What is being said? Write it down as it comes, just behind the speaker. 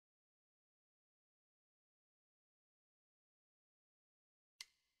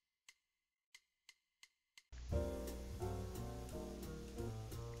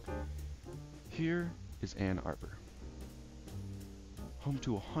Here is Ann Arbor, home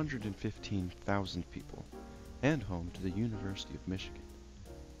to 115,000 people, and home to the University of Michigan.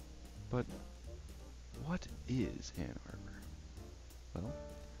 But what is Ann Arbor? Well,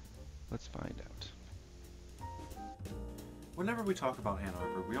 let's find out. Whenever we talk about Ann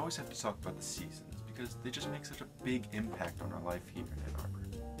Arbor, we always have to talk about the seasons, because they just make such a big impact on our life here in Ann Arbor.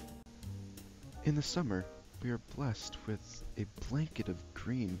 In the summer, we are blessed with a blanket of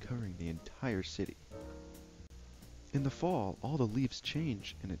green covering the entire city. In the fall, all the leaves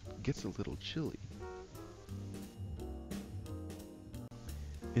change and it gets a little chilly.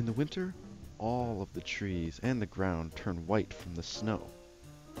 In the winter, all of the trees and the ground turn white from the snow.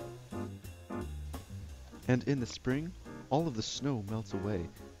 And in the spring, all of the snow melts away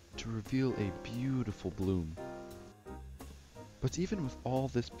to reveal a beautiful bloom. But even with all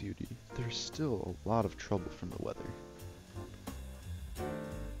this beauty, there's still a lot of trouble from the weather.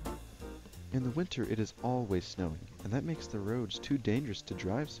 In the winter, it is always snowing, and that makes the roads too dangerous to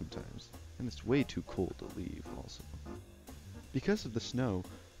drive sometimes, and it's way too cold to leave also. Because of the snow,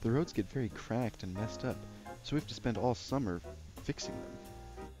 the roads get very cracked and messed up, so we have to spend all summer fixing them.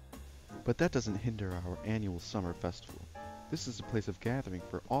 But that doesn't hinder our annual summer festival. This is a place of gathering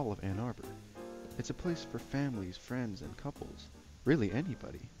for all of Ann Arbor. It's a place for families, friends, and couples. Really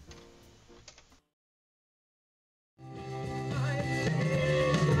anybody.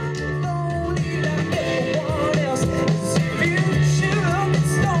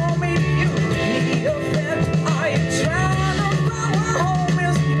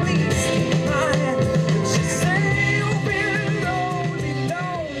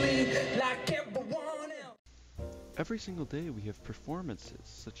 Every single day we have performances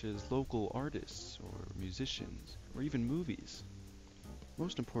such as local artists or musicians or even movies.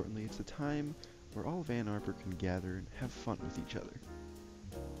 Most importantly, it's a time where all of Ann Arbor can gather and have fun with each other.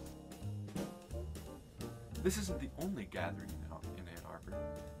 This isn't the only gathering in Ann Arbor.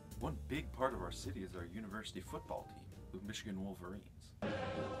 One big part of our city is our university football team, the Michigan Wolverines.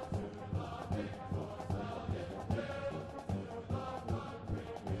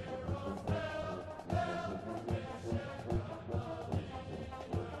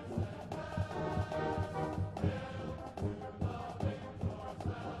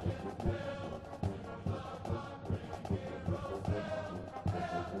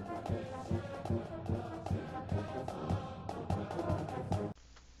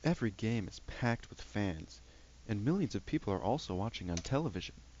 Every game is packed with fans, and millions of people are also watching on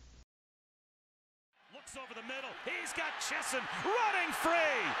television. Looks over the middle. He's got Chesson running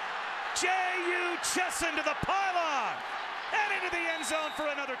free. J.U. Chesson to the pylon and into the end zone for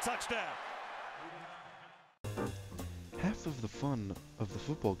another touchdown. Half of the fun of the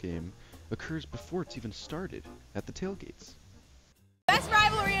football game occurs before it's even started, at the tailgates. Best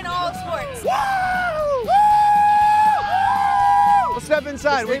rivalry in all of sports. Woo! Woo! Let's step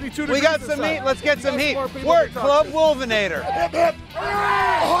inside. We got some heat. Let's get some heat. Work, Club Wolvenator. Hip, hip.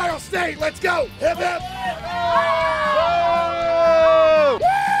 Ohio State, let's go. Hip, hip.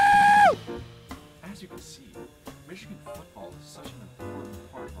 As you can see, Michigan football is such an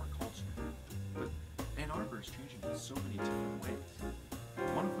important part of our culture. But Ann Arbor is changing in so many different ways.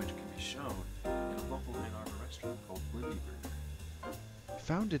 One of which can be shown in a local Ann Arbor restaurant called Billy Reece.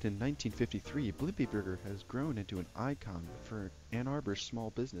 Founded in 1953, Billy Reece has grown into an icon for Ann Arbor's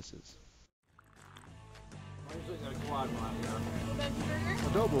small businesses.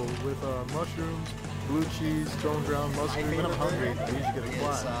 Adobo with mushrooms, blue cheese, stone ground mustard. When I'm hungry, I usually get a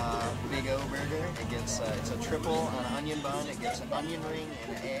quad. It's Big O burger. It gets it's a triple on an onion bun. It gets an onion ring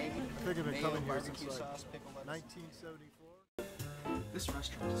and an egg. I think I've been coming here barbecue since sauce, pickle lettuce. 1974. This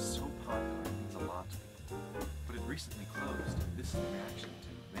restaurant is so popular and means a lot to people. But it recently closed, and this is the reaction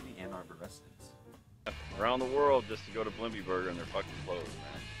to many Ann Arbor residents. Around the world just to go to Blimpie Burger and they're fucking closed,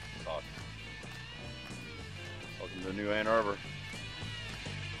 man. It's awesome. Welcome to New Ann Arbor.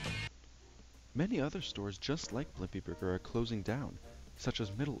 Many other stores just like Blimpie Burger are closing down, such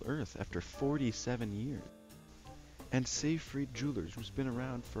as Middle Earth after 47 years. And Save Free Jewelers, who's been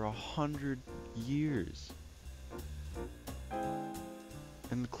around for 100 years.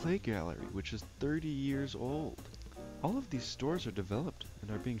 And the Clay Gallery, which is 30 years old. All of these stores are developed and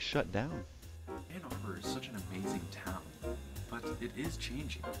are being shut down. Ann Arbor is such an amazing town, but it is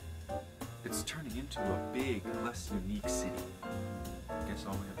changing. It's turning into a big, less unique city. I guess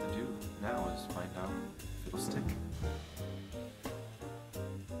all we have to do now is find out if it'll stick.